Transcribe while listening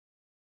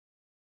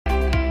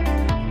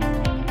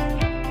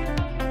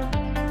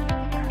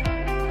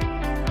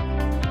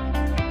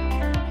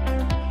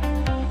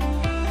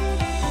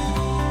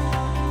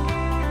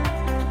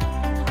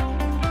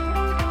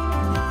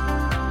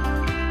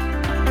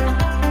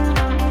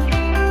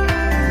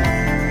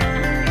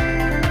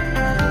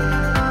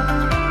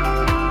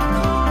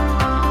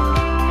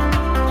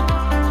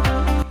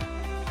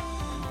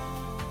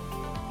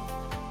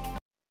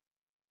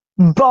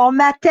Bon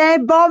matin,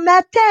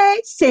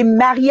 c'est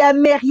Maria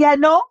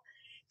Meriano,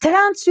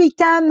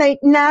 38 ans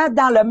maintenant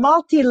dans le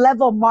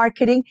multi-level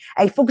marketing.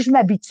 Il faut que je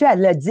m'habitue à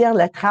le dire,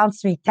 le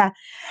 38 ans.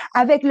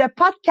 Avec le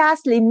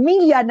podcast Les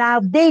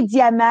Millionnaires des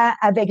Diamants,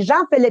 avec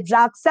Jean-Philippe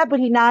Jacques,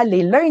 Sabrina,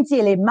 les lundis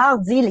et les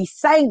mardis, les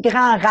 5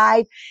 grands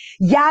rêves.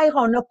 Hier,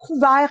 on a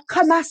couvert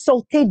comment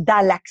sauter dans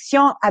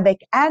l'action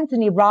avec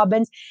Anthony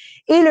Robbins.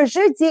 Et le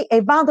jeudi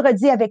et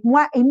vendredi, avec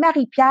moi et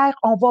Marie-Pierre,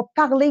 on va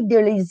parler de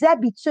les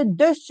habitudes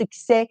de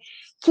succès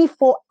qu'il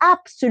faut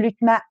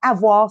absolument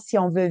avoir si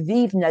on veut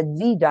vivre notre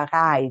vie de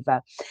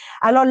rêve.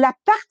 Alors, la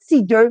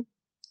partie 2,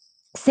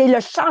 c'est le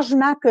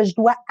changement que je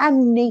dois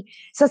amener.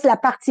 Ça, c'est la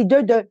partie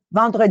 2 de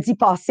vendredi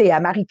passé à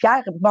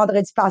Marie-Pierre.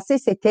 Vendredi passé,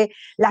 c'était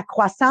la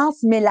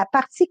croissance, mais la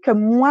partie que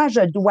moi,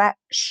 je dois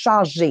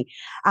changer.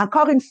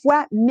 Encore une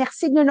fois,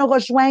 merci de nous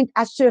rejoindre.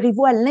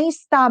 Assurez-vous à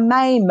l'instant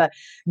même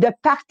de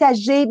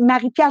partager.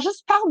 Marie-Pierre,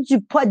 juste parle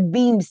du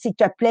Podbeam, s'il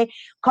te plaît.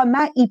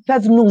 Comment ils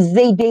peuvent nous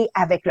aider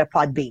avec le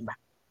Podbeam?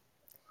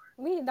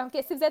 Oui, donc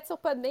si vous êtes sur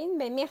Podbean,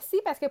 bien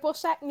merci parce que pour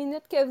chaque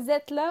minute que vous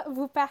êtes là,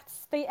 vous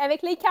participez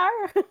avec les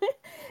cœurs.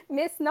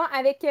 Mais sinon,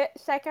 avec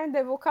chacun de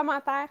vos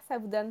commentaires, ça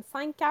vous donne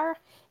 5 cœurs.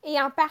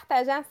 Et en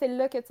partageant, c'est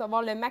là que tu vas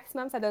voir le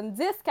maximum. Ça donne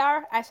 10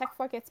 cœurs à chaque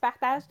fois que tu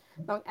partages.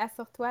 Donc,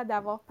 assure-toi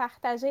d'avoir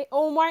partagé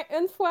au moins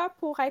une fois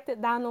pour être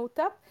dans nos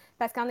tops.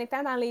 Parce qu'en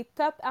étant dans les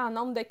tops en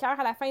nombre de cœurs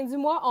à la fin du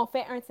mois, on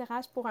fait un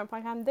tirage pour un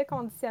programme de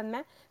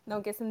conditionnement.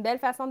 Donc, c'est une belle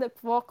façon de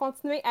pouvoir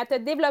continuer à te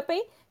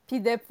développer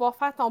puis de pouvoir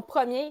faire ton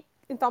premier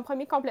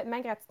complètement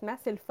gratuitement.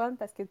 C'est le fun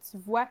parce que tu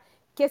vois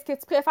qu'est-ce que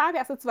tu préfères, puis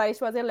après ça, tu vas aller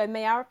choisir le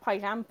meilleur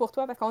programme pour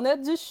toi parce qu'on a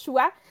du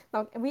choix.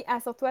 Donc, oui,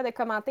 assure-toi de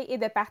commenter et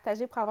de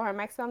partager pour avoir un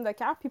maximum de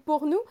cœur. Puis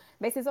pour nous,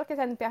 bien, c'est sûr que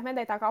ça nous permet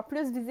d'être encore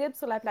plus visible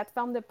sur la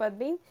plateforme de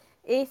Podbean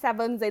et ça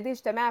va nous aider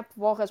justement à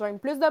pouvoir rejoindre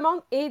plus de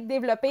monde et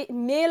développer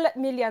 1000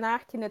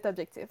 millionnaires qui est notre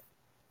objectif.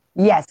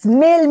 Yes,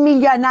 1000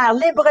 millionnaires,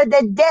 libres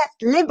de dettes,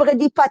 libres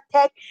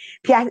d'hypothèques,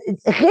 puis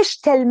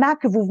riches tellement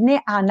que vous venez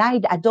en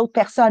aide à d'autres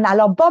personnes.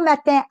 Alors, bon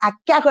matin à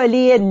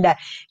Caroline,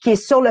 qui est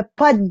sur le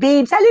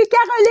Podbeam. Salut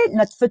Caroline,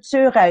 notre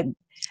future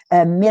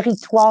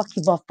méritoire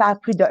qui va faire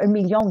plus de $1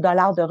 million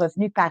de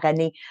revenus par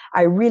année.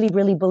 I really,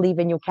 really believe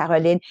in you,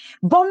 Caroline.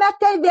 Bon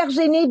matin,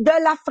 Virginie de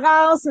la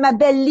France, ma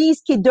belle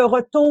Lise qui est de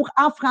retour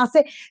en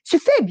français. Tu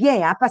fais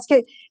bien, hein, parce que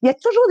il y a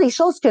toujours des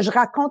choses que je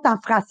raconte en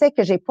français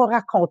que j'ai pas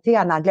racontées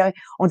en anglais.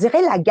 On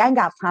dirait la gang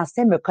en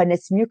français me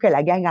connaissent mieux que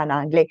la gang en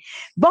anglais.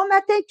 Bon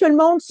matin, tout le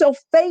monde sur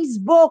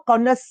Facebook.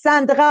 On a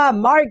Sandra,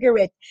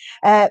 Margaret.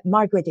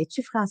 Margaret,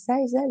 es-tu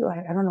française, elle?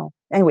 Non, non.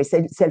 Anyway,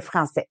 c'est le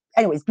français.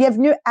 Anyways,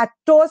 bienvenue à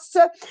tous.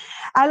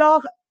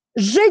 Alors,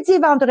 jeudi et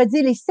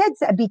vendredi, les 7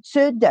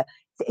 habitudes,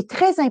 c'est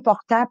très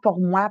important pour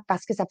moi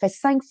parce que ça fait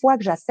 5 fois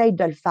que j'essaye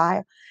de le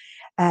faire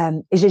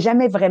et j'ai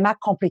jamais vraiment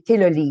complété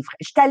le livre.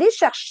 Je suis allée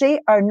chercher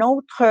un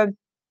autre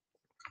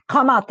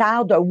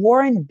commentaire de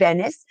Warren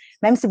Bennis,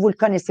 même si vous le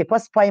connaissez pas,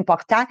 c'est pas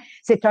important.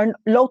 C'est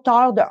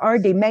l'auteur d'un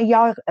des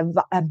meilleurs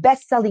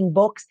best-selling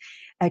books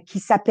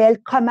qui s'appelle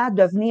Comment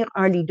devenir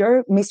un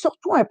leader, mais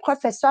surtout un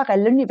professeur à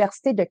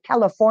l'Université de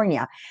Californie.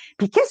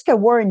 Puis qu'est-ce que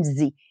Warren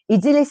dit? Il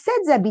dit les 7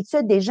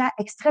 habitudes des gens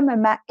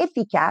extrêmement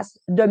efficaces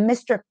de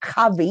Mr.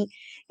 Covey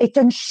est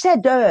un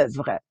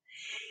chef-d'œuvre.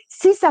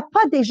 Si ça n'a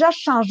pas déjà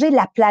changé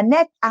la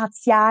planète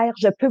entière,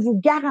 je peux vous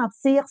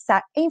garantir ça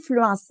a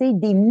influencé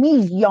des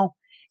millions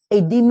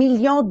et des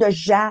millions de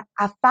gens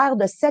à faire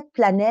de cette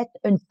planète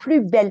une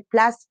plus belle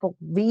place pour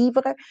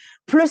vivre,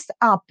 plus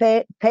en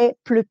paix,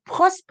 plus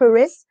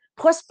prosperous,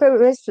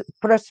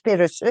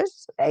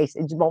 hey,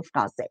 c'est du bon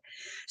français.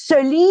 Ce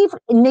livre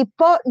n'est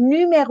pas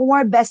numéro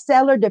 1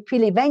 best-seller depuis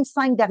les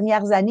 25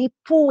 dernières années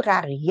pour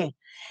rien.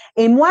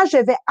 Et moi, je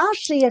vais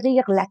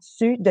enchérir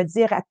là-dessus de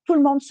dire à tout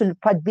le monde sur le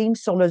Podbeam,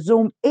 sur le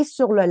Zoom et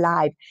sur le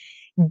live,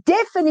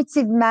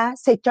 définitivement,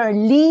 c'est un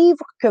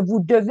livre que vous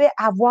devez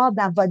avoir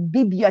dans votre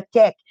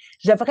bibliothèque.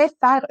 Je devrais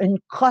faire une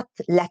crotte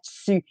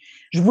là-dessus.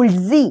 Je vous le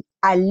dis,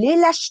 allez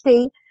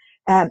l'acheter.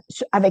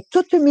 Avec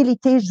toute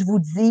humilité, je vous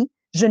dis,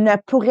 je ne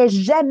pourrais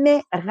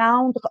jamais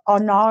rendre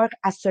honneur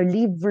à ce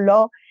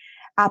livre-là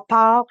à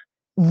part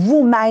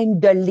vous-même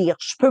de lire.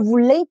 Je peux vous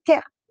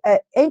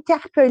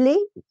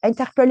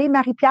interpeller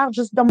Marie-Pierre,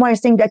 juste donne-moi un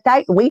signe de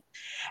tête, oui.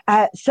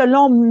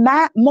 Selon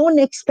mon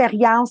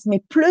expérience, mais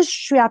plus je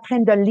suis en train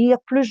de lire,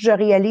 plus je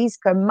réalise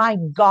que, my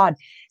God,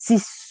 si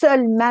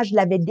seulement je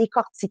l'avais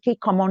décortiqué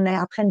comme on est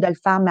en train de le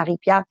faire,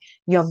 Marie-Pierre,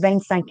 il y a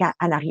 25 ans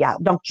en arrière.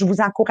 Donc, je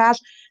vous encourage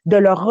de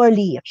le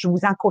relire. Je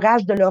vous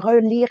encourage de le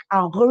relire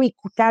en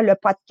réécoutant le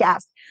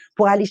podcast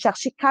pour aller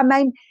chercher quand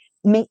même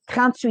mes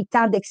 38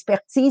 ans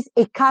d'expertise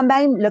et quand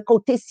même le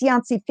côté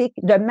scientifique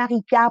de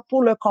Marie-Pierre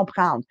pour le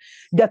comprendre.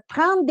 De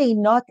prendre des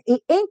notes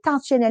et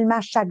intentionnellement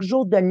chaque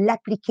jour de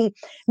l'appliquer.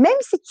 Même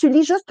si tu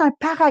lis juste un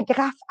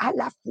paragraphe à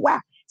la fois.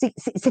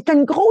 C'est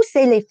un gros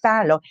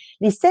éléphant, là.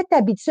 Les 7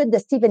 habitudes de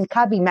Stephen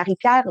Covey,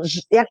 Marie-Pierre,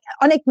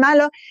 honnêtement,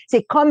 là,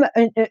 c'est comme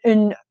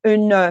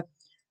a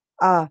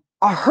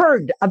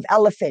herd of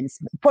elephants.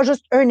 Pas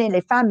juste un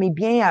éléphant, mais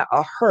bien a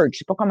herd. Je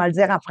sais pas comment le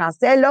dire en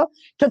français, là.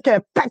 Tout un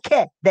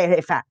paquet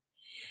d'éléphants.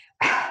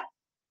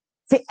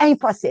 C'est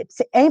impossible.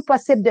 C'est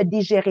impossible de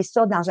digérer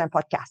ça dans un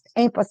podcast.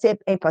 Impossible,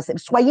 impossible.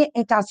 Soyez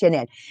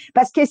intentionnels.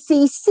 Parce que c'est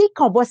ici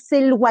qu'on va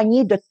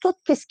s'éloigner de tout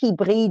ce qui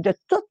brille, de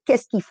tout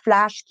ce qui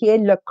flash, qui est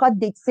le code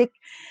d'éthique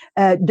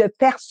de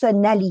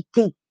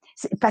personnalité.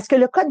 Parce que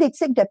le code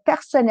d'éthique de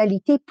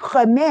personnalité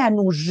promet à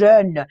nos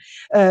jeunes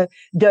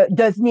de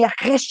devenir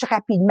riches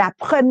rapidement,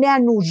 promet à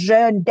nos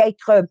jeunes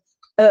d'être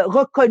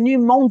reconnus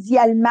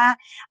mondialement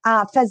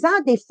en faisant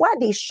des fois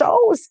des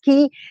choses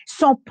qui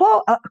sont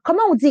pas,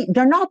 comment on dit,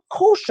 d'un autre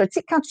couche. Tu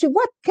sais, quand tu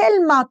vois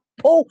tellement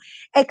de peau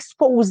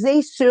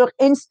exposée sur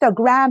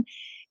Instagram,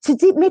 tu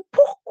te dis, mais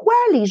pourquoi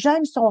les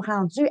jeunes sont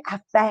rendus à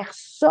faire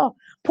ça?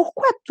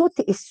 Pourquoi tout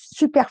est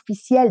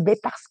superficiel? Ben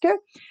parce que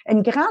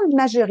une grande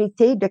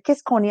majorité de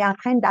qu'est-ce qu'on est en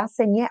train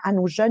d'enseigner à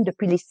nos jeunes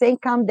depuis les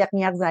 50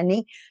 dernières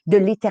années de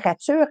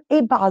littérature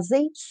est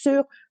basé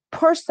sur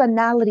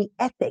personality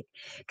ethic.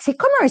 C'est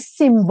comme un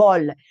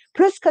symbole.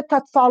 Plus que tu as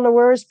de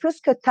followers,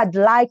 plus que tu as de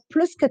likes,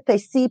 plus que tu as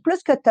ci,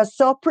 plus que tu as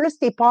ça, plus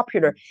tu es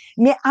popular.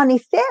 Mais en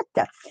effet,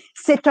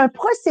 c'est un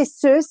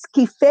processus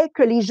qui fait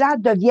que les gens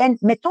deviennent,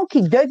 mettons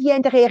qu'ils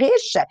deviendraient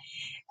riches,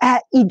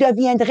 ils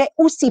deviendraient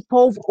aussi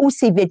pauvres,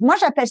 aussi vite. Moi,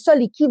 j'appelle ça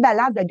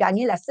l'équivalent de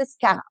gagner la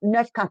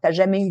 6,49 quand tu n'as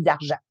jamais eu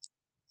d'argent.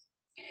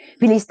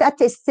 Puis les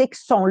statistiques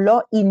sont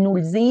là, ils nous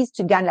le disent,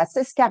 tu gagnes la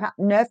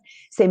 6,49,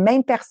 ces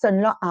mêmes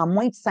personnes-là, en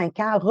moins de 5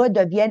 ans,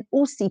 redeviennent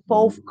aussi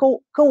pauvres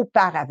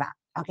qu'auparavant.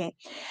 OK?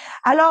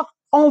 Alors,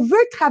 on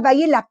veut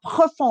travailler la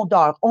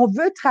profondeur, on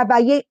veut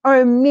travailler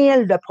 1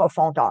 000 de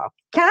profondeur.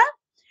 Quand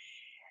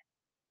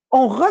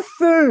on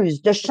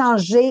refuse de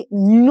changer,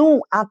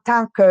 nous, en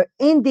tant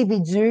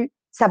qu'individus,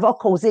 ça va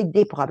causer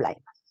des problèmes.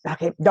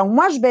 Okay? Donc,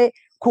 moi, je vais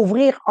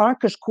couvrir un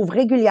que je couvre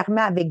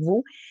régulièrement avec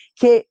vous,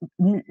 qui est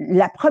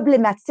la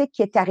problématique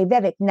qui est arrivée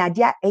avec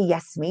Nadia et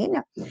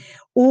Yasmine,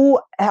 où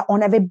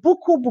on avait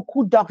beaucoup,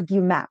 beaucoup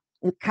d'arguments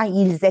quand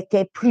ils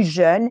étaient plus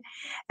jeunes,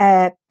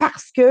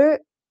 parce que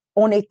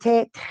on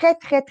était très,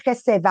 très, très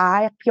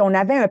sévère, puis on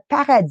avait un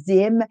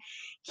paradigme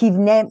qui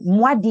venait,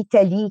 moi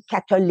d'Italie,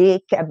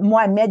 catholique,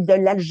 Mohamed de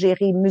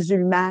l'Algérie,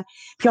 musulman.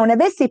 Puis on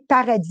avait ces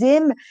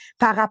paradigmes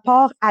par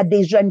rapport à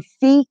des jeunes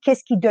filles,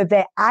 qu'est-ce qu'ils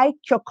devaient être,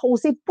 qui a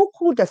causé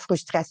beaucoup de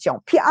frustration.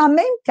 Puis en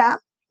même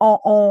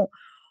temps,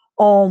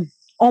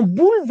 on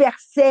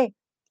bouleversait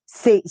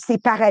ces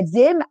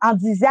paradigmes en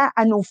disant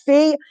à nos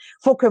filles,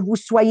 faut que vous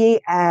soyez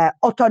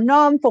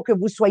autonomes, faut que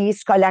vous soyez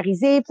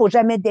scolarisés, faut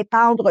jamais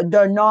dépendre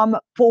d'un homme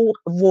pour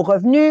vos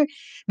revenus.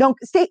 Donc,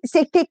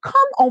 c'était comme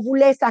on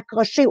voulait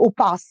s'accrocher au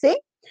passé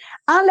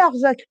en leur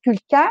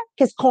occultant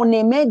qu'est-ce qu'on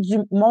aimait du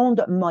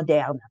monde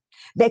moderne.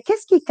 Ben,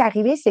 qu'est-ce qui est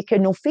arrivé, c'est que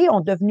nos filles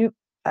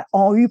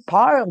ont eu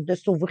peur de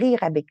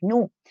s'ouvrir avec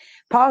nous,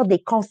 peur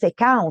des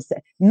conséquences,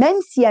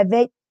 même s'il y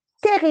avait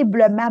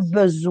terriblement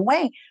besoin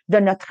de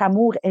notre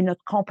amour et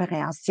notre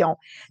compréhension.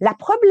 La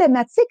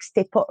problématique,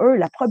 c'était pas eux.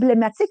 La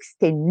problématique,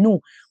 c'était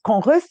nous, qu'on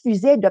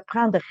refusait de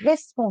prendre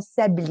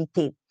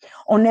responsabilité.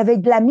 On avait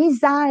de la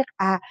misère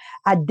à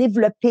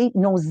développer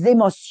nos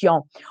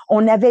émotions.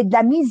 On avait de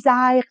la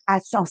misère à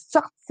s'en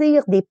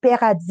sortir des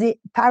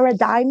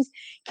paradigmes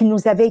qui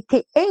nous avaient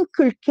été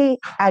inculqués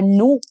à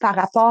nous par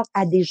rapport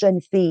à des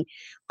jeunes filles.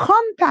 Comme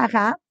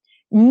parents,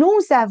 nous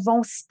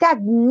avons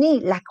stagné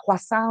la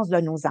croissance de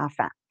nos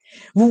enfants.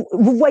 Vous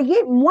voyez,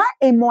 moi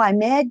et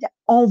Mohamed,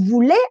 on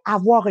voulait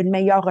avoir une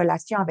meilleure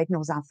relation avec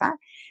nos enfants,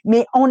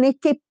 mais on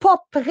n'était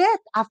pas prête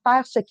à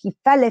faire ce qu'il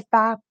fallait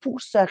faire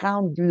pour se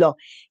rendre là,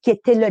 qui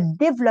était le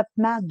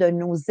développement de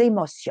nos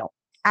émotions,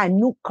 à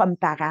nous comme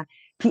parents,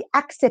 puis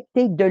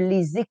accepter de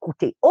les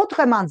écouter.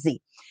 Autrement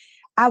dit,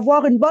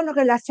 avoir une bonne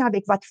relation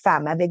avec votre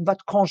femme, avec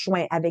votre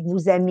conjoint, avec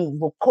vos amis,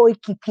 vos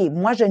coéquipiers.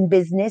 Moi, j'ai une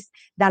business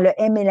dans le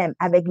MLM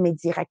avec mes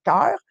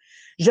directeurs.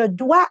 Je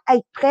dois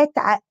être prête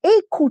à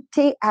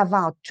écouter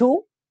avant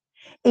tout.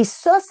 Et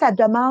ça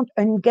demande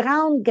une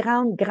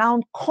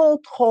grande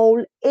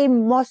contrôle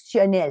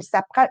émotionnel.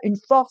 Ça prend une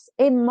force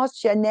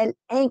émotionnelle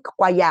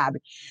incroyable.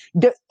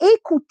 De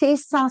écouter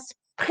sans se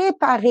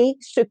préparer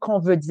ce qu'on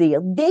veut dire,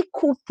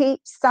 d'écouter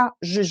sans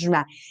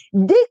jugement,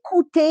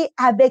 d'écouter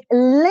avec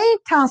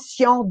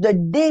l'intention de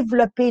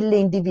développer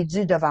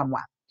l'individu devant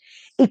moi.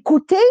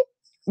 Écouter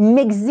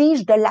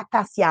m'exige de la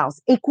patience.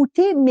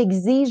 Écouter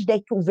m'exige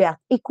d'être ouverte.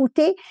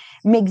 Écouter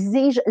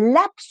m'exige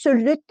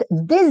l'absolu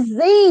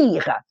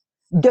désir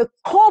de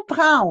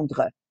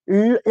comprendre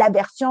la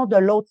version de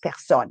l'autre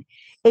personne.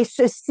 Et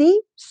ceci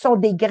sont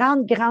des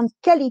grandes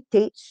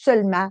qualités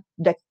seulement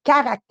de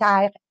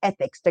caractère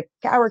ethics, de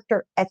character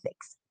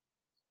ethics.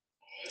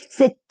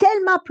 C'est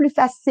tellement plus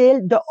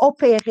facile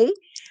d'opérer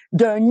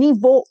d'un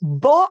niveau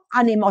bas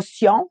en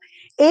émotion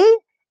et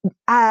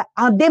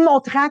en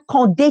démontrant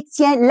qu'on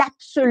détient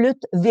l'absolue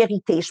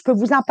vérité. Je peux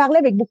vous en parler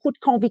avec beaucoup de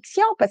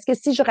conviction parce que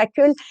si je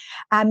recule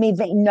à mes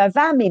 29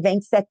 ans, mes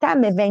 27 ans,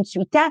 mes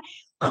 28 ans,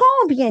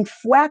 combien de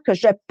fois que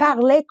je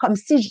parlais comme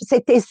si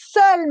c'était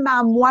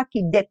seulement moi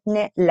qui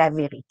détenais la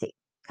vérité.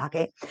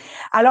 Okay?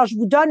 Alors, je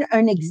vous donne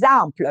un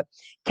exemple.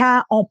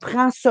 Quand on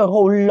prend ce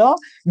rôle-là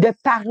de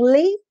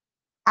parler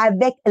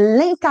avec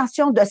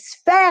l'intention de se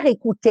faire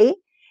écouter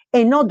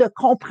et non de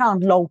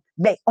comprendre l'autre,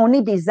 ben, on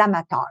est des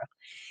amateurs.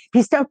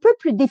 Puis c'est un peu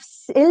plus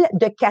difficile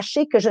de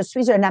cacher que je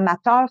suis un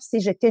amateur si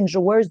j'étais une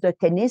joueuse de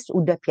tennis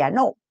ou de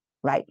piano,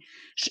 right?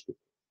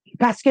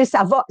 Parce que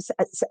ça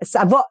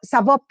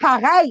va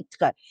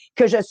paraître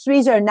que je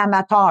suis un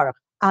amateur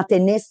en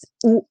tennis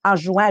ou en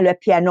jouant le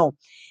piano.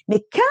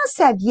 Mais quand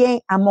ça vient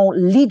à mon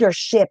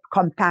leadership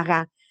comme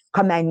parent,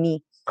 comme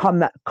ami,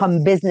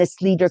 comme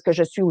business leader que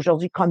je suis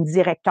aujourd'hui, comme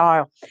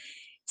directeur,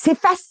 c'est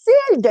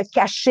facile de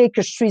cacher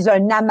que je suis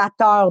un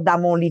amateur dans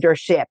mon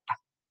leadership.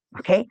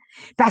 OK?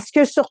 Parce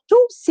que surtout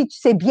si tu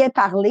sais bien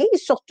parler,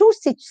 surtout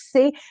si tu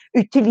sais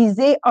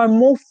utiliser un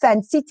mot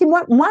fancy. Tu sais,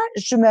 moi,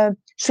 je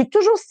suis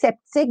toujours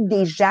sceptique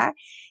des gens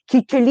qui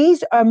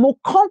utilisent un mot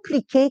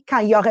compliqué quand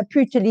il aurait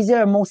pu utiliser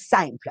un mot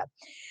simple.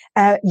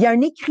 Il y a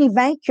un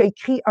écrivain qui a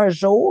écrit un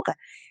jour,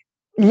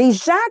 les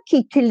gens qui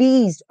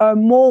utilisent un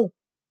mot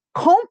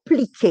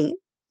compliqué,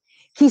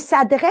 qui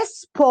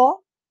s'adressent pas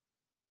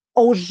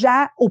aux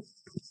gens, aux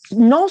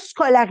non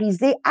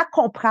scolarisés à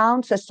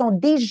comprendre, ce sont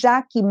des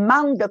gens qui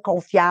manquent de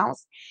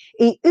confiance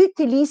et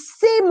utilisent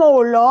ces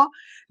mots-là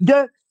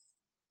de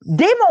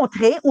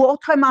démontrer, ou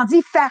autrement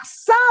dit, faire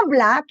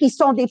semblant qu'ils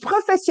sont des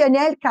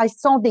professionnels quand ils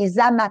sont des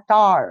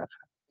amateurs.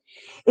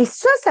 Et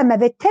ça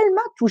m'avait tellement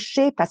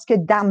touchée parce que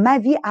dans ma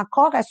vie,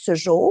 encore à ce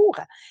jour,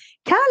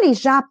 quand les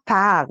gens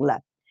parlent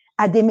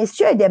à des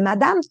messieurs et des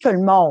madames tout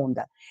le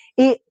monde,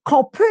 et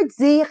qu'on peut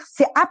dire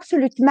c'est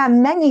absolument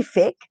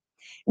magnifique,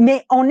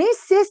 mais on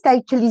insiste à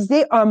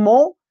utiliser un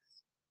mot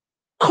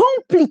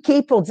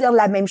compliqué pour dire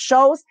la même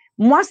chose,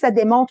 moi, ça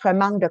démontre un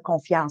manque de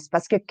confiance.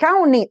 Parce que quand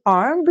on est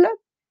humble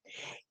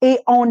et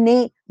on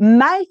est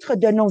maître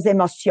de nos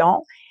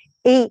émotions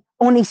et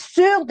on est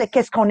sûr de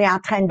qu'est-ce qu'on est en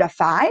train de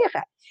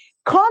faire,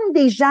 comme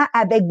des gens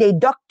avec des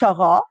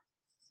doctorats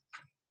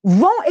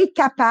vont être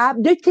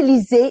capables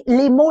d'utiliser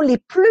les mots les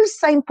plus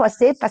simples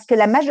possibles parce que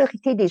la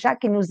majorité des gens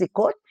qui nous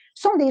écoutent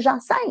sont des gens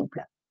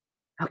simples.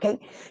 OK?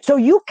 So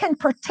you can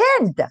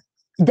pretend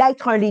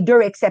d'être un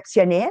leader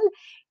exceptionnel,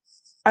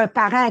 un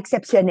parent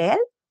exceptionnel,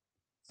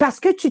 parce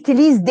que tu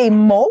utilises des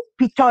mots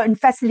puis tu as une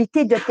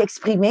facilité de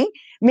t'exprimer,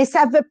 mais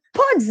ça veut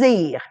pas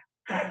dire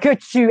que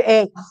tu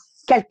es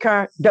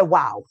quelqu'un de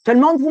wow. Tout le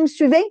monde, vous me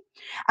suivez?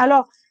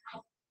 Alors,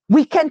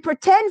 we can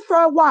pretend for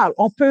a while.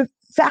 On peut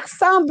faire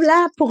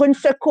semblant pour une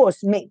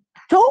secousse, mais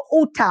tôt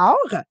ou tard,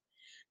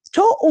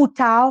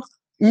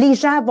 les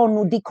gens vont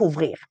nous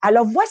découvrir.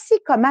 Alors, voici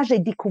comment j'ai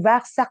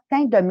découvert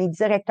certains de mes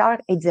directeurs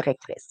et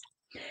directrices.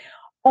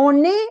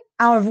 On est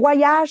à un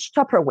voyage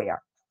Tupperware.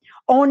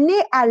 On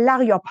est à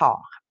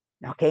l'aéroport.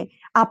 OK?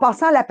 En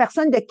passant, la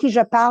personne de qui je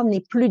parle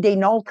n'est plus des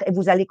nôtres et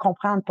vous allez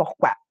comprendre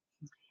pourquoi.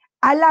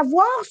 À la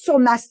voir sur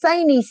ma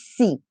scène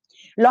ici,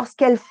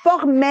 lorsqu'elle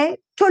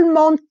formait, tout le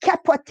monde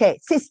capotait.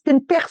 C'est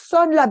une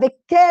personne là, avec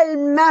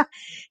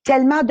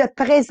tellement de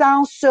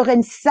présence sur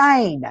une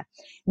scène.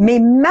 Mais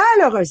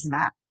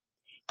malheureusement,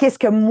 qu'est-ce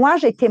que moi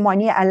j'ai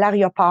témoigné à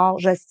l'aéroport,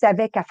 je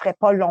savais qu'elle ferait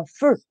pas long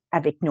feu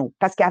avec nous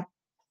parce que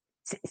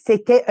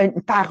c'était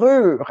une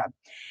parure.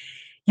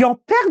 Ils ont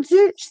perdu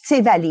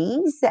ses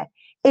valises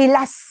et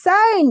la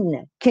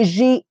scène que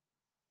j'ai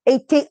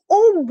été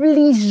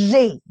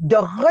obligée de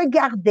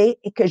regarder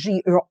et que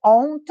j'ai eu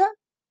honte,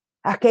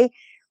 OK,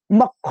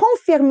 m'a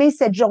confirmé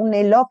cette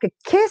journée-là que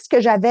qu'est-ce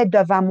que j'avais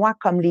devant moi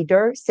comme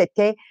leader,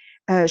 c'était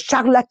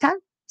charlatan,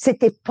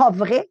 c'était pas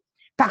vrai,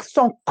 par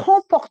son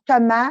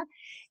comportement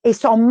et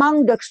son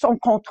manque de son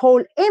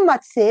contrôle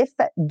émotif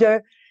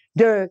de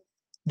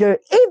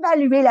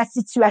évaluer la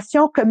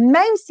situation, que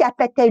même si elle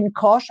pétait une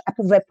coche, elle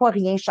pouvait pas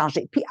rien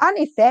changer. Puis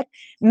en effet,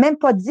 même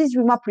pas 18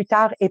 mois plus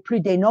tard et plus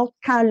des nôtres,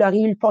 quand elle aurait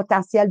eu le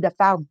potentiel de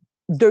faire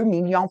 2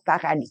 millions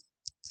par année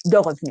de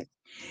revenus.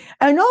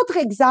 Un autre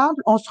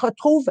exemple, on se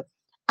retrouve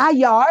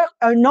ailleurs,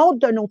 un autre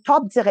de nos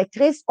top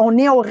directrices, on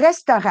est au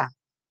restaurant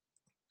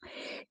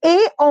et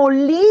on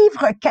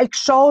livre quelque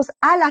chose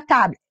à la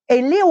table.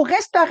 Elle est au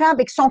restaurant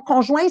avec son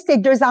conjoint, ses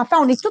 2 enfants.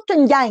 On est toute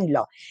une gang,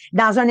 là,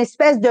 dans une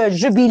espèce de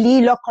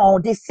jubilé, là, qu'on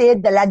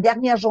décide de la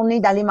dernière journée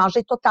d'aller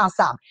manger tout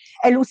ensemble.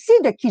 Elle aussi,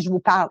 de qui je vous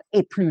parle,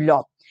 est plus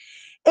là.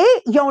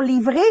 Et ils ont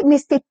livré, mais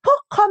c'était pas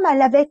comme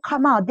elle avait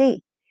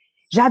commandé.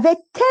 J'avais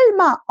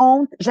tellement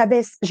honte,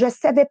 je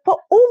savais pas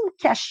où me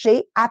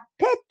cacher, à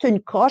pète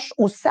une coche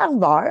au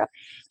serveur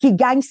qui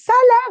gagne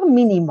salaire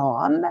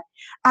minimum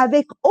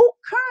avec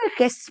aucun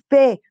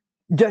respect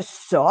de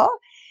ça.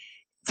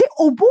 Tu sais,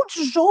 au bout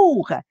du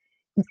jour,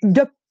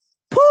 de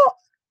pas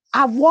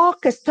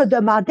avoir que ce que tu as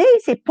demandé,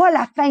 c'est pas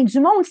la fin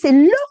du monde. C'est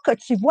là que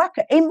tu vois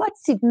que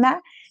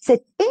émotivement,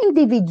 cet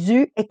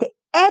individu était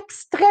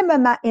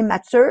extrêmement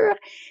immature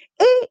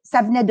et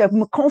ça venait de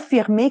me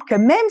confirmer que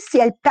même si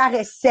elle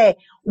paraissait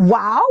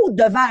wow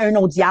devant une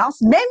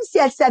audience, même si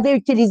elle savait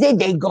utiliser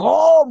des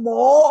gros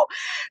mots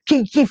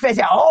qui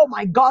faisaient oh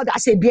my God, elle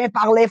sait bien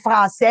parler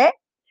français,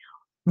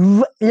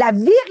 la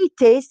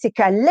vérité, c'est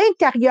qu'à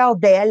l'intérieur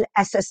d'elle,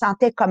 elle se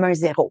sentait comme un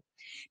zéro.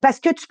 Parce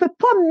que tu peux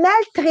pas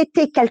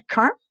maltraiter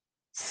quelqu'un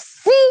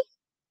si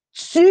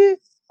tu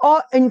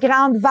as une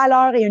grande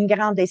valeur et une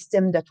grande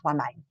estime de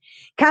toi-même.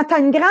 Quand tu as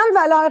une grande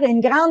valeur et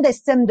une grande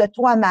estime de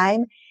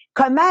toi-même,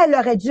 Comment elle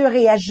aurait dû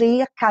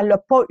réagir quand elle n'a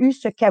pas eu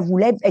ce qu'elle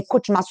voulait?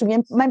 Écoute, je m'en souviens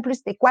même plus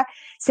c'était quoi.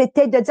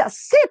 C'était de dire,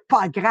 c'est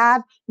pas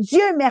grave,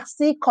 Dieu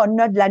merci qu'on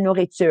a de la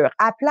nourriture.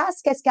 À la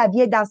place, qu'est-ce qu'elle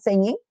vient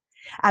d'enseigner?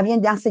 Elle vient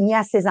d'enseigner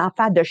à ses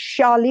enfants de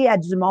chialer à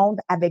du monde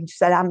avec du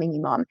salaire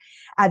minimum.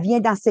 Elle vient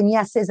d'enseigner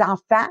à ses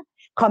enfants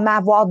comment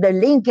avoir de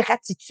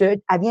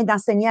l'ingratitude. Elle vient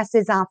d'enseigner à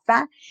ses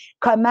enfants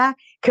comment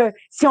que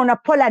si on n'a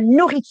pas la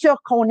nourriture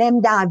qu'on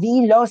aime dans la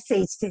vie, là,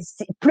 c'est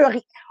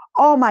pleurer.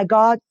 Oh my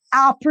God!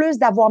 En plus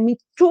d'avoir mis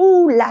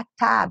tout la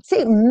table, tu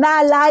sais,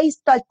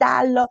 malaise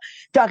total, là,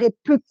 tu aurais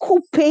pu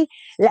couper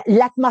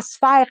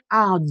l'atmosphère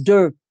en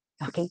deux.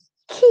 OK?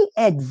 Qui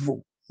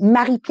êtes-vous?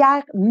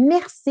 Marie-Pierre,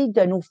 merci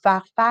de nous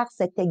faire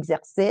cet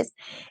exercice.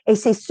 Et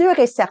c'est sûr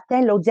et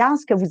certain,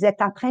 l'audience que vous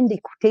êtes en train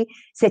d'écouter,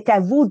 c'est à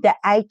vous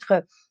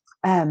d'être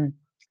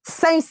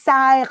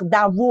sincère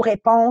dans vos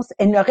réponses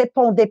et ne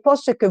répondez pas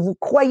ce que vous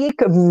croyez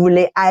que vous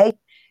voulez être,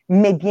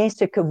 mais bien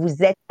ce que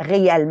vous êtes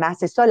réellement.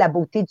 C'est ça la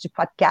beauté du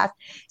podcast,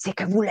 c'est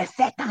que vous le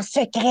faites en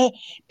secret.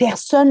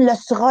 Personne ne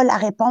saura la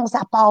réponse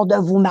à part de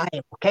vous-même,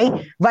 OK?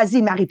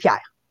 Vas-y,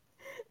 Marie-Pierre.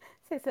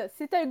 C'est ça.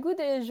 Si tu as le goût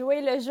de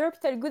jouer le jeu puis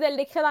tu as le goût de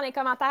l'écrire dans les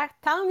commentaires,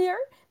 tant mieux.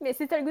 Mais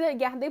si tu as le goût de le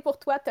garder pour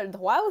toi, tu as le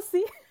droit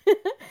aussi.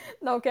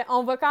 Donc,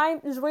 on va quand même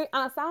jouer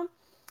ensemble,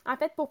 en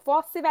fait, pour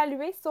pouvoir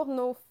s'évaluer sur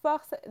nos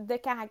forces de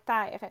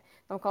caractère.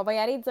 Donc, on va y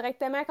aller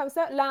directement comme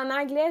ça. Là, en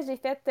anglais, j'ai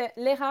fait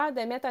l'erreur de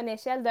mettre une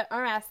échelle de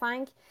 1 à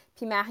 5.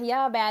 Puis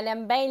Maria, ben, elle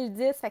aime bien le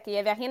 10, fait qu'il n'y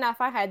avait rien à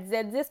faire, elle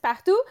disait 10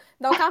 partout.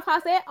 Donc, en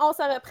français, on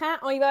se reprend,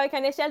 on y va avec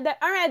une échelle de 1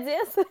 à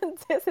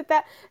 10. C'était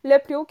le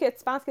plus haut que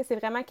tu penses que c'est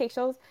vraiment quelque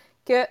chose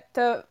que tu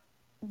as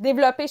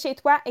développé chez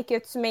toi et que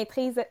tu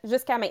maîtrises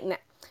jusqu'à maintenant.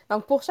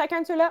 Donc, pour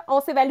chacun de ceux-là,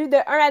 on s'évalue de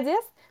 1 à 10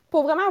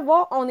 pour vraiment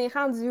voir on est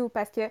rendu où.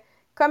 Parce que,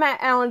 comme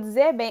on le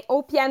disait, ben,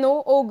 au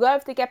piano, au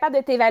golf, tu es capable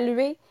de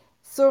t'évaluer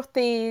sur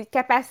tes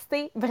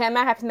capacités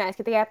vraiment rapidement. Est-ce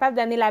que tu es capable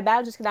de donner la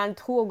balle jusque dans le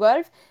trou au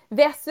golf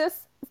versus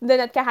de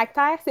notre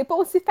caractère, c'est pas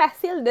aussi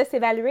facile de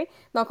s'évaluer.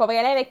 Donc, on va y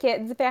aller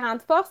avec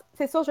différentes forces.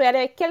 C'est sûr, je vais y aller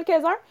avec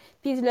quelques-uns.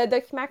 Puis, le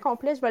document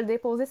complet, je vais le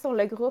déposer sur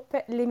le groupe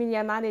Les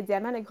Millionnaires des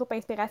Diamants, le groupe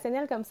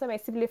inspirationnel. Comme ça, bien,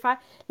 si vous voulez faire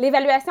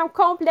l'évaluation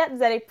complète,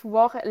 vous allez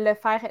pouvoir le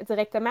faire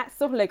directement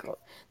sur le groupe.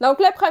 Donc,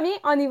 le premier,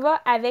 on y va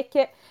avec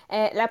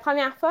la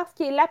première force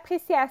qui est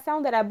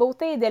l'appréciation de la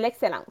beauté et de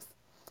l'excellence.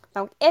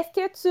 Donc, est-ce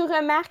que tu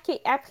remarques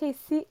et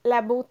apprécies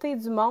la beauté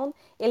du monde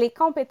et les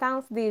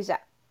compétences des gens?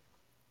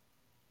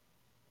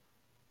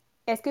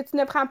 Est-ce que tu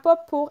ne prends pas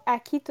pour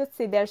acquis toutes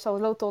ces belles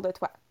choses-là autour de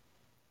toi?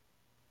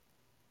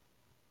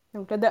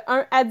 Donc là, de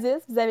 1 à 10,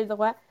 vous avez le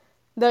droit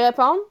de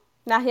répondre.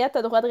 Maria, tu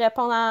as le droit de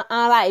répondre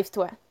en live,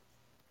 toi.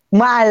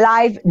 Moi, en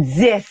live,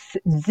 10,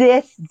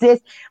 10,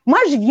 10. Moi,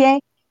 je viens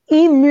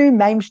émue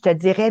même, je te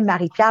dirais,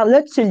 Marie-Pierre.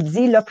 Là, tu le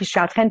dis, là, puis je suis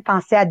en train de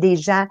penser à des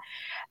gens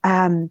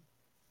euh,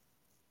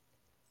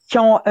 qui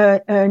ont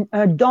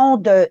un don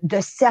de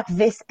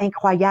service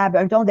incroyable,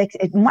 un don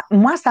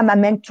moi, ça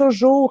m'amène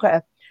toujours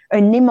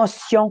une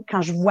émotion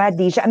quand je vois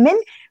des gens, même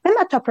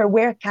à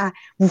Tupperware, quand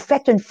vous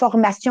faites une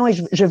formation et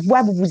je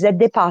vois que vous vous êtes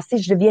dépassé,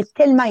 je deviens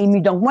tellement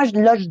émue. Donc, moi,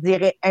 là, je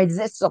dirais un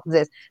 10 sur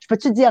 10. Je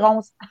peux-tu dire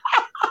 11?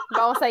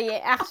 Bon, ça y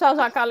est, elle recharge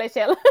encore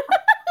l'échelle.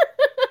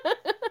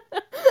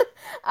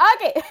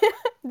 OK.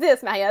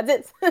 10, Maria,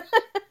 10.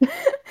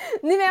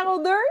 Numéro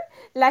 2,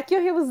 la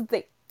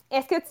curiosité.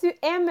 Est-ce que tu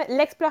aimes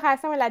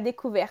l'exploration et la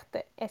découverte?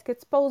 Est-ce que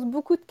tu poses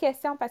beaucoup de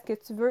questions parce que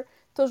tu veux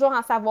toujours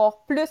en savoir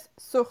plus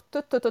sur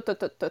tout, tout, tout, tout,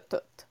 tout, tout, tout?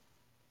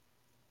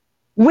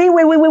 Oui,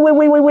 oui, oui, oui, oui,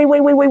 oui, oui, oui, oui,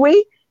 oui, oui,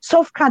 oui.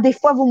 Sauf quand des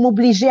fois, vous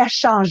m'obligez à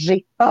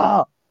changer.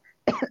 Ah!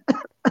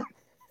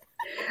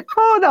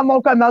 Oh, dans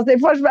mon commerce, des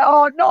fois, je vais,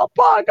 oh non,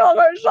 pas encore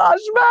un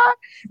changement.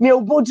 Mais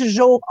au bout du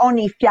jour, on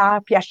est fiers.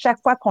 Puis à chaque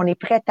fois qu'on est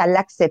prête à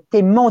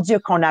l'accepter, mon Dieu,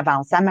 qu'on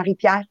avance. Hein,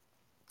 Marie-Pierre?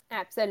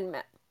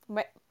 Absolument.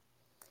 Ouais.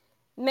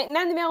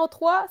 Maintenant, numéro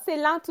 3, c'est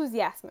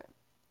l'enthousiasme.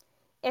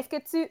 Est-ce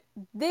que tu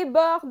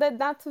débordes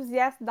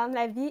d'enthousiasme dans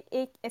la vie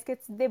et est-ce que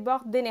tu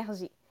débordes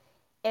d'énergie?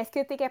 Est-ce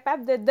que tu es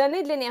capable de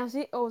donner de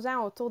l'énergie aux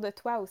gens autour de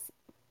toi aussi?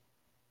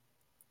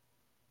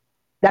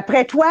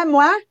 D'après toi,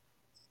 moi?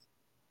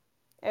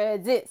 10.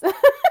 Tout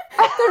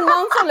le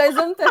monde sur le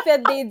Zoom te fait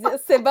des 10.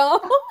 C'est bon?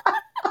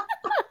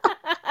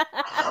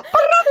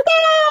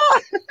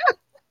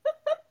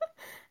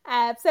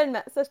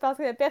 Absolument. Ça, je pense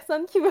qu'il n'y a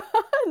personne qui va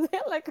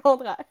dire le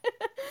contraire.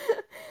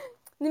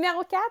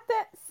 Numéro 4,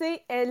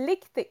 c'est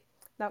l'équité.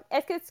 Donc,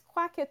 est-ce que tu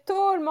crois que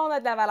tout le monde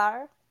a de la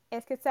valeur?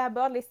 Est-ce que tu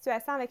abordes les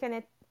situations avec un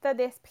état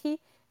d'esprit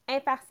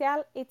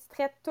impartial et tu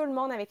traites tout le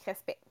monde avec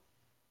respect?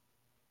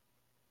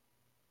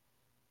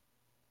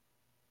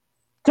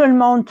 Tout le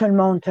monde, tout le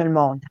monde, tout le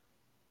monde.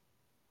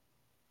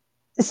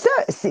 Ça,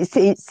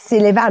 c'est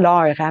les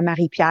valeurs, hein,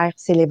 Marie-Pierre,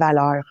 c'est les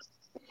valeurs.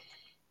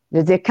 Je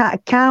veux dire,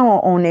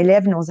 quand on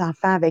élève nos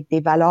enfants avec des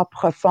valeurs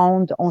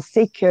profondes, on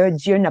sait que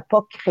Dieu n'a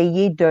pas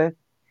créé de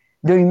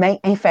humains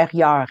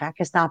inférieurs. Hein?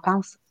 Qu'est-ce que tu en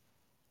penses?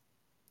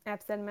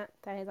 Absolument,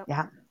 tu as raison.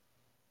 Yeah.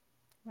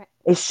 Ouais.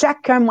 Et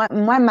chacun, moi,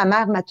 ma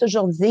mère m'a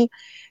toujours dit,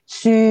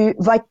 tu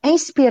vas être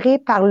inspiré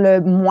par le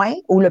moins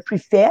ou le plus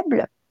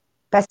faible,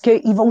 parce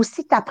qu'il va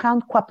aussi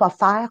t'apprendre quoi pas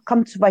faire,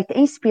 comme tu vas être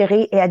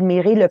inspiré et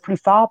admiré le plus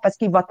fort parce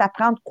qu'il va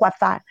t'apprendre quoi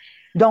faire.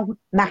 Donc,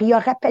 Maria,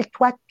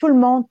 rappelle-toi, tout le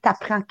monde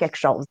t'apprend quelque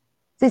chose.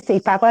 Tu sais, c'est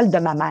les paroles de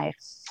ma mère.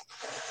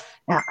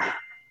 Ah.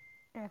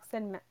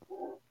 Absolument.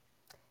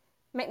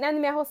 Maintenant,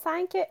 numéro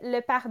 5, le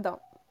pardon.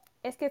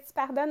 Est-ce que tu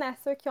pardonnes à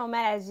ceux qui ont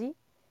mal agi?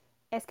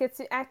 Est-ce que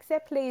tu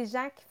acceptes les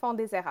gens qui font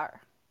des erreurs?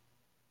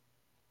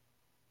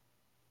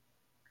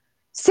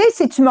 Tu sais,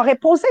 si tu m'aurais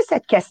posé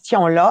cette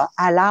question-là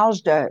à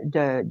l'âge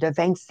de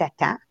 27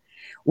 ans,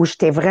 où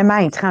j'étais vraiment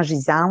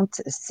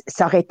intransigeante,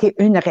 ça aurait été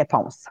une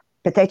réponse.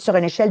 Peut-être sur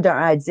une échelle de 1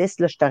 à 10,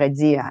 là, je t'aurais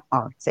dit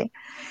 1, tu sais.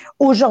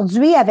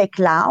 Aujourd'hui, avec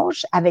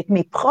l'âge, avec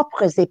mes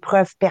propres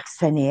épreuves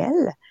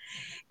personnelles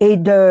et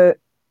de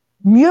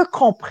mieux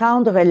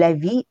comprendre la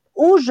vie,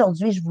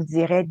 aujourd'hui, je vous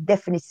dirais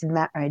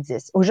définitivement un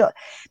 10.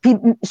 Puis,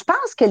 je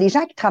pense que les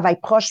gens qui travaillent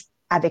proche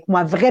avec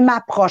moi, vraiment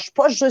proches,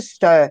 pas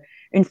juste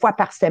une fois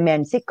par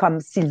semaine, tu sais, comme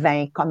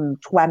Sylvain, comme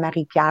toi,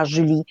 Marie-Pierre,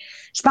 Julie,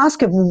 je pense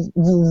que vous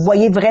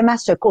voyez vraiment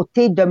ce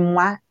côté de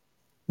moi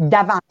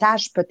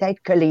davantage peut-être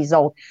que les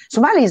autres.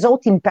 Souvent, les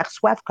autres, ils me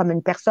perçoivent comme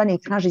une personne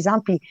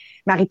intransigeante, puis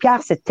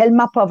Marie-Pierre, c'est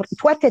tellement pas vrai.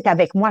 Toi, tu es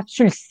avec moi,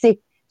 tu le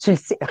sais. Tu le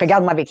sais.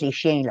 Regarde-moi avec les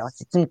chiens, là.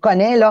 Si tu me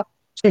connais, là,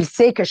 tu le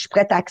sais que je suis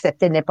prête à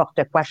accepter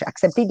n'importe quoi. J'ai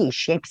accepté des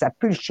chiens, puis ça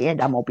pue le chien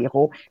dans mon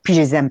bureau, puis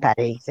je les aime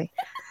pareil, tu sais.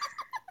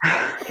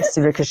 Qu'est-ce que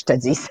tu veux que je te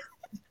dise?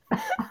 Ça,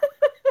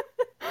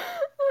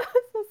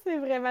 c'est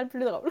vraiment le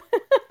plus drôle.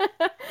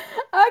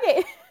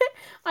 OK.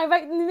 On va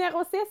avec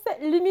numéro 6,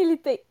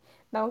 l'humilité.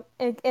 Donc,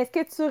 est-ce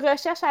que tu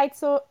recherches à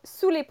être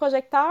sous les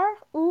projecteurs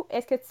ou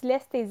est-ce que tu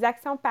laisses tes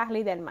actions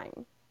parler d'elles-mêmes?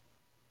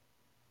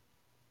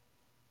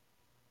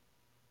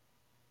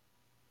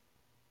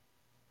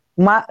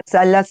 Moi,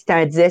 ça là, c'est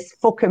un 10. Il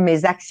faut que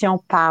mes actions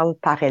parlent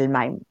par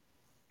elles-mêmes.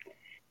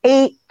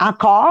 Et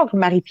encore,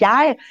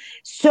 Marie-Pierre,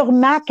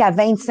 sûrement qu'à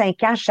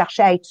 25 ans, je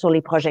cherchais à être sur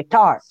les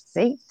projecteurs,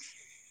 tu sais.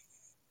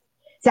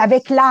 C'est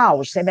avec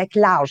l'âge,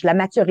 la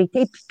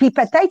maturité. Puis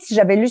peut-être si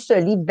j'avais lu ce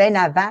livre bien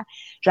avant,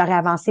 j'aurais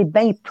avancé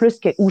bien plus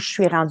que où je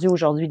suis rendue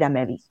aujourd'hui dans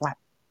ma vie. Ouais.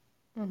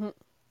 Mhm.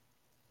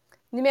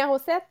 Numéro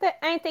 7,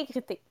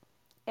 intégrité.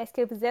 Est-ce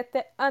que vous êtes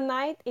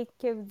honnête et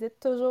que vous dites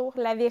toujours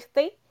la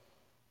vérité?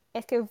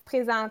 Est-ce que vous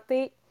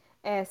présentez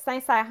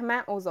sincèrement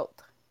aux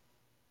autres?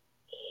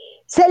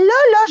 Celle-là,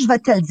 là, je vais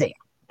te le dire.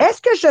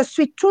 Est-ce que je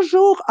suis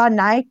toujours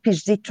honnête puis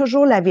je dis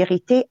toujours la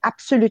vérité?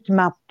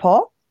 Absolument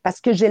pas,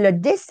 parce que j'ai le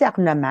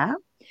discernement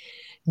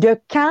de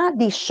quand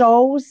des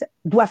choses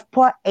doivent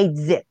pas être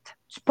dites.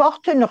 Tu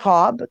portes une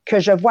robe que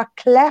je vois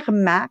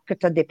clairement que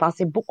tu as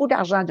dépensé beaucoup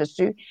d'argent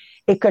dessus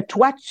et que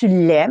toi, tu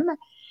l'aimes.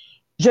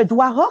 Je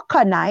dois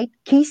reconnaître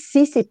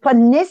qu'ici, c'est pas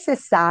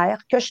nécessaire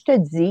que je te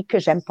dise que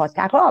j'aime pas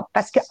ta robe.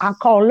 Parce que,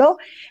 encore là,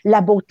 la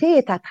beauté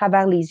est à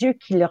travers les yeux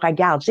qui le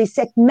regardent. J'ai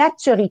cette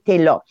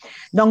maturité-là.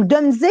 Donc, de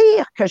me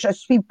dire que je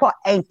suis pas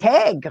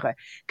intègre,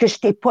 que je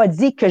t'ai pas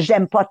dit que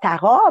j'aime pas ta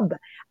robe,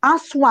 en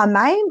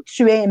soi-même,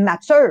 tu es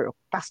immature.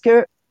 Parce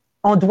que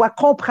on doit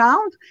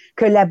comprendre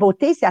que la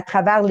beauté, c'est à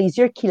travers les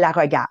yeux qui la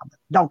regardent.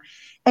 Donc,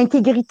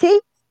 intégrité,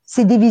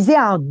 c'est divisé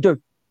en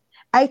deux.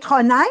 Être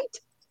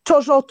honnête,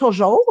 toujours,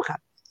 toujours.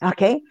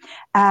 OK?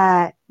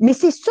 Mais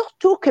c'est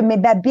surtout que mes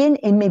babines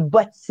et mes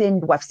bottines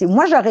doivent.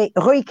 Moi, j'aurais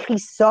réécrit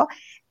ça.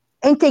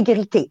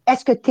 Intégrité.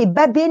 Est-ce que tes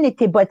babines et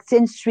tes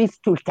bottines suivent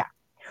tout le temps?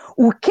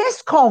 Ou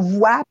qu'est-ce qu'on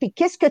voit, puis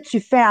qu'est-ce que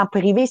tu fais en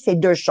privé, c'est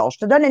deux choses.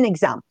 Je te donne un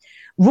exemple.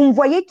 Vous me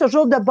voyez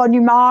toujours de bonne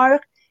humeur.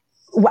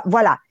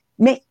 Voilà.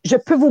 Mais je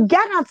peux vous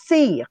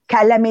garantir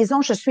qu'à la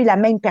maison, je suis la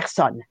même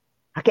personne.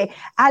 OK?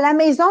 À la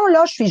maison,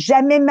 là, je suis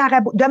jamais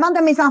marabout. Demande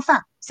à mes enfants.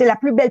 C'est la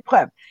plus belle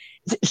preuve.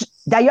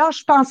 D'ailleurs,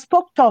 je pense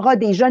pas que tu auras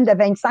des jeunes de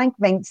 25,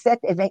 27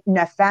 et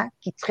 29 ans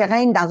qui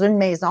traînent dans une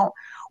maison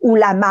où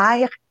la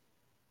mère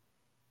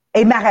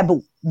est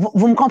marabout.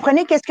 Vous me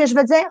comprenez qu'est-ce que je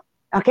veux dire?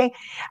 OK?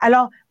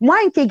 Alors, moi,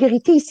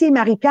 intégrité ici,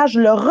 Marie-Pierre, je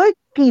le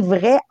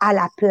repiverais à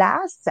la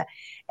place.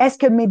 Est-ce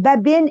que mes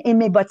babines et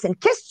mes bottines,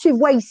 qu'est-ce que tu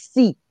vois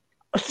ici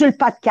sur le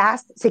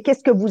podcast? C'est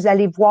qu'est-ce que vous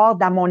allez voir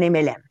dans mon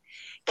MLM.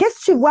 Qu'est-ce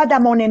que tu vois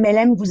dans mon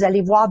MLM, vous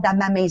allez voir dans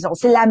ma maison?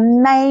 C'est la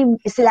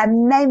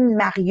même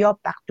Maria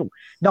partout.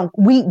 Donc,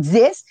 oui,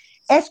 10.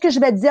 Est-ce que je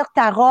vais dire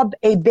ta robe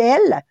est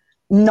belle?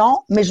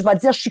 Non, mais je vais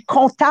dire, je suis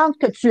contente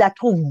que tu la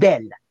trouves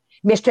belle.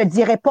 Mais je te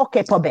dirai pas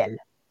qu'elle est pas belle.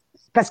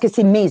 Parce que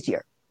c'est mes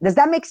yeux. Does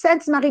that make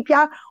sense,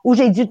 Marie-Pierre? Ou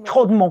j'ai dit Mais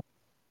trop de mots?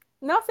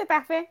 non, c'est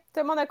parfait.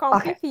 Tout le monde a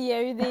compris, OK. puis il y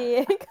a eu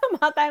des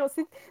commentaires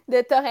aussi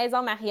de t'as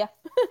raison, Maria.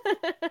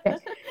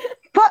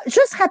 Pas,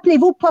 juste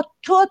rappelez-vous, pas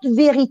toute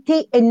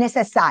vérité est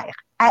nécessaire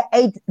à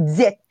être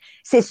dite.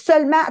 C'est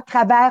seulement à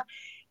travers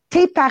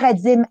tes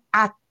paradigmes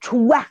à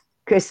toi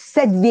que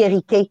cette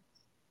vérité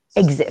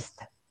existe.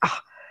 Ah,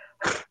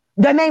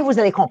 demain, vous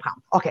allez comprendre.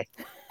 OK.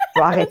 Je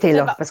vais arrêter C'est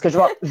là bon. parce que je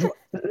OK,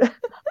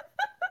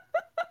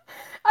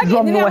 vais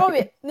me numéro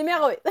noyer. 8.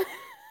 Numéro 8.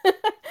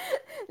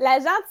 La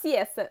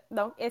gentillesse.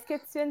 Donc, est-ce que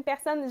tu es une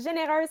personne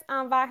généreuse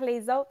envers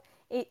les autres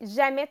et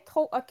jamais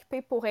trop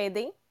occupée pour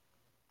aider?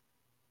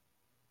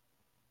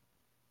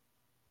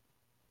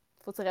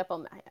 Faut-tu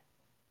répondre, Maria?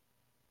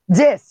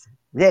 10.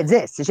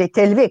 10. J'ai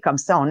été élevée comme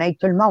ça. On aide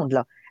tout le monde,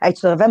 là. Hey,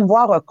 tu devrais me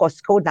voir au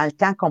Costco dans le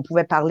temps qu'on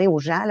pouvait parler aux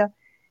gens, là.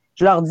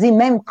 Je leur dis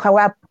même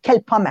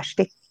quelle pomme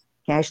acheter.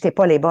 Ils n'achetaient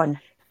pas les bonnes.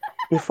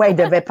 Des fois, ils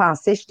devaient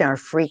penser que j'étais un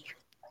freak.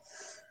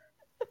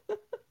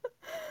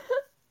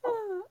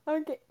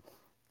 OK.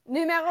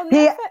 Numéro 9.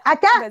 Puis,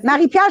 attends, Vas-y.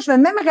 Marie-Pierre, je veux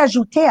même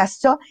rajouter à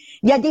ça,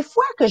 il y a des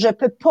fois que je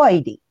peux pas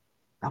aider.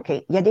 OK?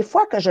 Il y a des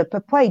fois que je peux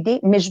pas aider,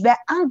 mais je vais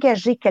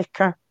engager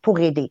quelqu'un pour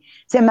aider. Tu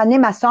sais, un moment donné,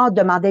 ma soeur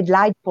demandait de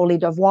l'aide pour les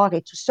devoirs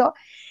et tout ça,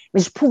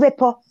 mais je pouvais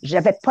pas.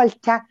 J'avais pas le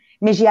temps.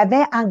 Mais j'y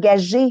avais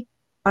engagé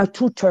un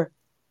tuteur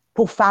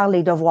pour faire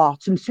les devoirs.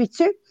 Tu me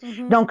suis-tu?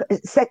 Donc,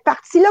 cette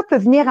partie-là peut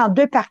venir en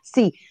deux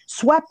parties,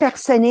 soit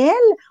personnelle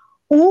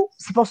ou,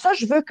 c'est pour ça que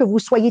je veux que vous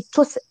soyez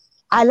tous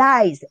à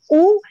l'aise,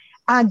 ou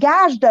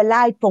engage de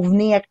l'aide pour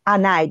venir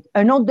en aide.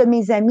 Un autre de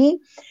mes amis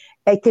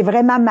était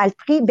vraiment mal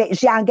pris. Ben,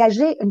 j'ai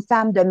engagé une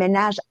femme de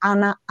ménage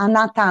en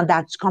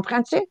entendant. Tu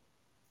comprends-tu?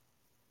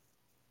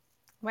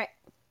 Oui,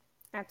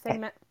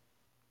 absolument.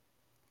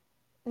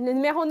 Le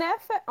numéro 9,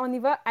 on y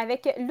va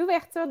avec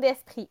l'ouverture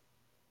d'esprit.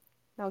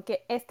 Donc,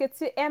 est-ce que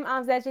tu aimes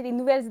envisager des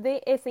nouvelles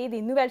idées, essayer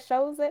des nouvelles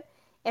choses?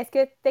 Est-ce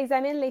que tu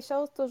examines les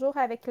choses toujours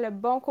avec le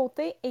bon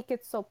côté et que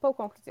tu ne sautes pas aux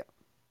conclusions?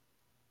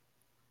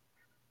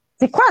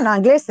 C'est quoi en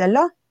anglais,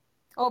 celle-là?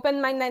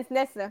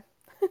 Open-mindedness.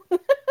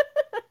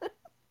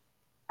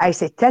 Hey,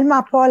 c'est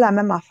tellement pas la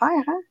même affaire,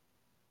 hein?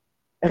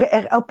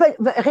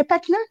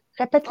 Répète-le.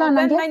 Répète-le en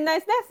anglais.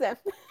 Open-mindedness.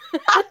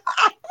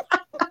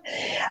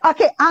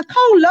 OK.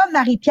 Encore là,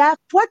 Marie-Pierre,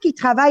 toi qui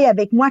travailles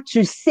avec moi,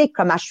 tu sais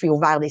comment je suis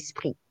ouvert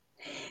d'esprit.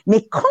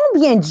 Mais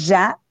combien de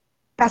gens,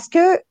 parce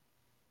que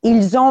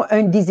ils ont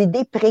des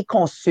idées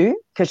préconçues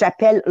que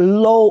j'appelle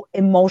low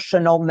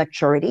emotional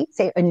maturity,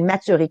 c'est une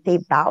maturité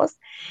basse,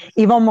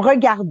 ils vont me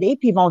regarder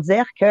puis ils vont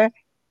dire que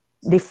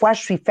des fois,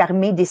 je suis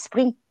fermée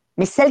d'esprit.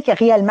 Mais celle qui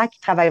réellement qui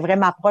travaille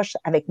vraiment proche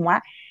avec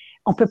moi,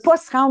 on peut pas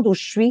se rendre où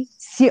je suis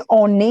si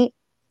on n'est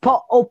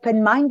pas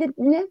open-minded,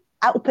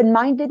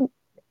 open-minded,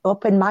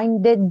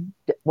 open-minded.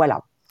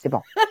 Voilà, c'est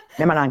bon.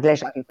 Même en anglais,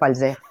 j'arrive pas à le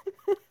dire.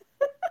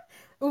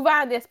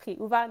 Ouvert d'esprit,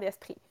 ouvert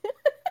d'esprit.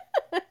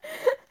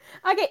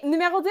 OK,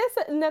 numéro 10,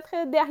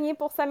 notre dernier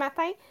pour ce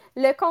matin,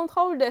 le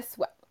contrôle de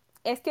soi.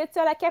 Est-ce que tu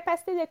as la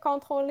capacité de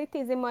contrôler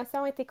tes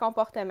émotions et tes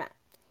comportements?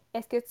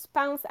 Est-ce que tu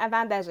penses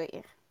avant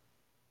d'agir?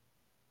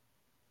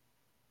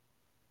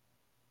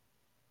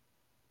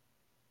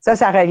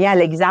 Ça revient à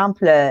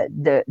l'exemple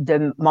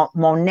de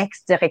mon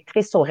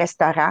ex-directrice au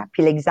restaurant,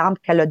 puis l'exemple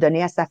qu'elle a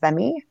donné à sa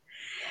famille,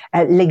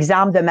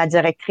 l'exemple de ma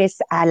directrice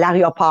à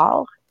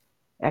l'aéroport.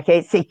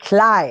 Okay? C'est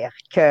clair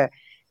que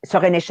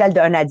sur une échelle de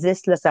 1 à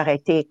 10, là, ça aurait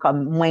été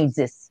comme moins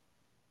 10.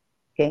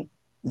 Okay?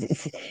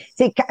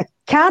 C'est,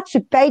 quand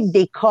tu payes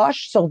des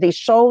coches sur des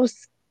choses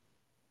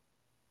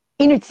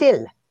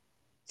inutiles,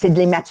 c'est de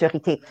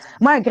l'immaturité.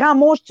 Moi, un grand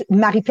mot,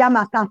 Marie-Pierre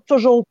m'entend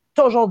toujours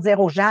dire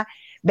aux gens,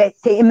 ben,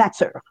 t'es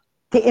immature.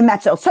 T'es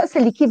immature. Ça,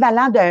 c'est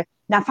l'équivalent d'un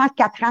enfant de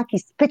 4 ans qui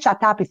se pitch à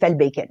terre et fait le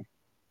bacon.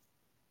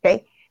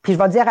 OK? Puis je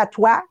vais dire à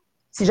toi,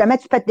 si jamais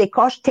tu pètes des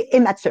coches, t'es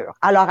immature.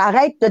 Alors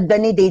arrête de te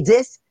donner des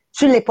 10,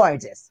 tu l'es pas un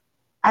 10.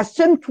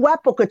 Assume-toi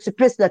pour que tu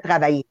puisses le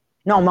travailler.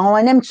 Non, mais on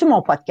aime-tu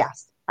mon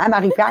podcast? Hein,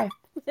 Marie-Pierre?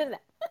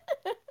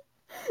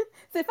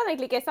 C'est fun avec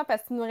les questions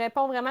parce que tu nous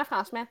réponds vraiment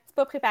franchement. Tu n'es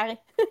pas préparé.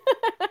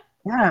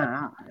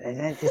 Non,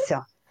 c'est ça.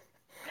 Donc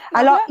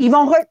Alors,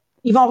 là,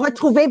 ils vont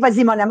retrouver,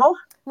 vas-y, mon amour.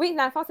 oui,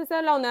 dans le fond, c'est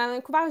ça. Là, on a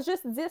couvert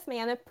juste 10, mais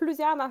il y en a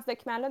plusieurs dans ce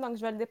document-là. Donc,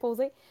 je vais le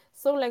déposer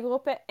sur le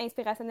groupe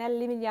inspirationnel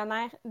Les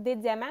Millionnaires des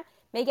Diamants.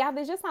 Mais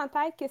gardez juste en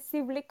tête que si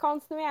vous voulez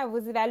continuer à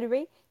vous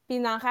évaluer puis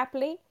d'en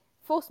rappeler,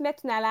 il faut se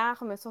mettre une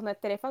alarme sur notre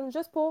téléphone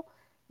juste pour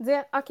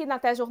dire, OK, dans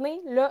ta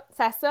journée, là,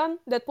 ça sonne,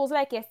 de te poser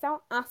la question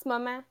en ce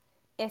moment,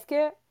 est-ce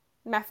que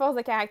ma force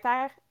de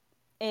caractère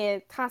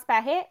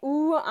transparaît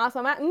ou en ce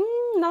moment,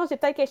 non, j'ai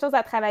peut-être quelque chose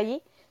à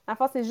travailler. Dans le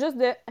fond, c'est juste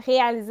de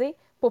réaliser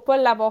pour ne pas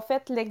l'avoir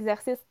fait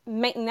l'exercice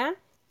maintenant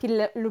puis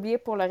l'oublier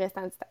pour le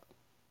restant du temps.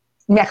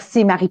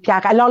 Merci,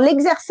 Marie-Pierre. Alors,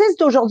 l'exercice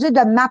d'aujourd'hui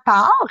de ma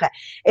part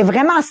est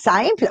vraiment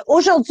simple.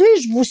 Aujourd'hui,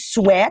 je vous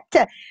souhaite,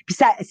 puis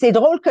ça, c'est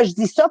drôle que je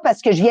dis ça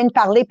parce que je viens de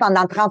parler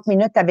pendant 30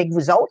 minutes avec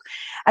vous autres.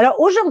 Alors,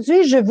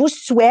 aujourd'hui, je vous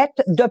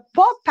souhaite de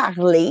pas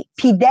parler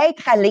puis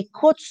d'être à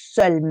l'écoute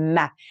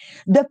seulement.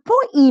 De pas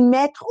y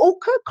mettre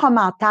aucun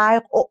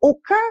commentaire,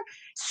 aucun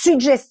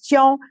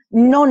suggestion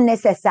non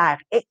nécessaire.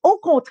 Et au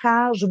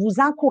contraire, je vous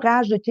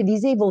encourage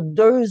d'utiliser vos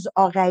 2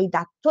 oreilles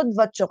dans toute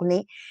votre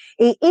journée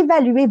et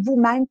évaluez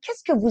vous-même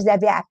qu'est-ce que vous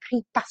avez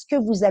appris parce que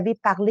vous avez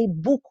parlé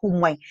beaucoup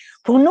moins.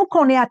 Pour nous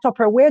qu'on est à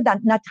Tupperware, dans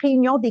notre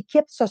réunion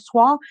d'équipe ce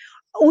soir,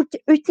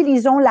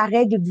 utilisons la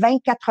règle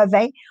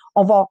 20-80.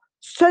 On va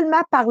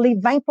seulement parler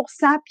 20%,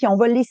 puis on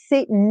va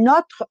laisser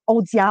notre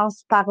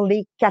audience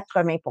parler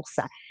 80%.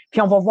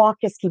 Puis on va voir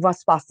qu'est-ce qui va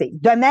se passer.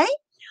 Demain,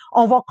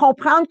 on va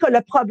comprendre que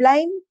le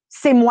problème,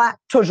 c'est moi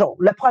toujours.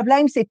 Le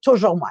problème, c'est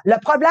toujours moi. Le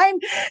problème,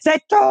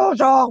 c'est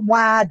toujours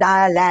moi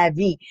dans la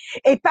vie.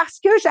 Et parce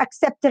que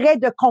j'accepterais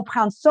de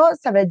comprendre ça,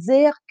 ça veut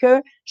dire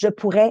que je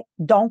pourrais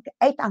donc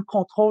être en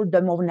contrôle de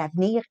mon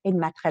avenir et de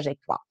ma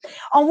trajectoire.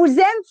 On vous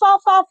aime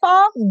fort, fort,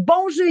 fort.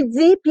 Bon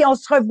jeudi, puis on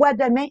se revoit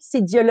demain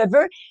si Dieu le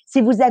veut.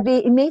 Si vous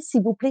avez aimé,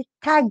 s'il vous plaît,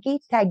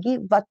 taguez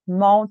votre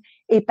monde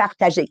et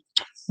partagez.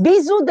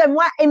 Bisous de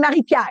moi et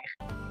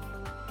Marie-Pierre.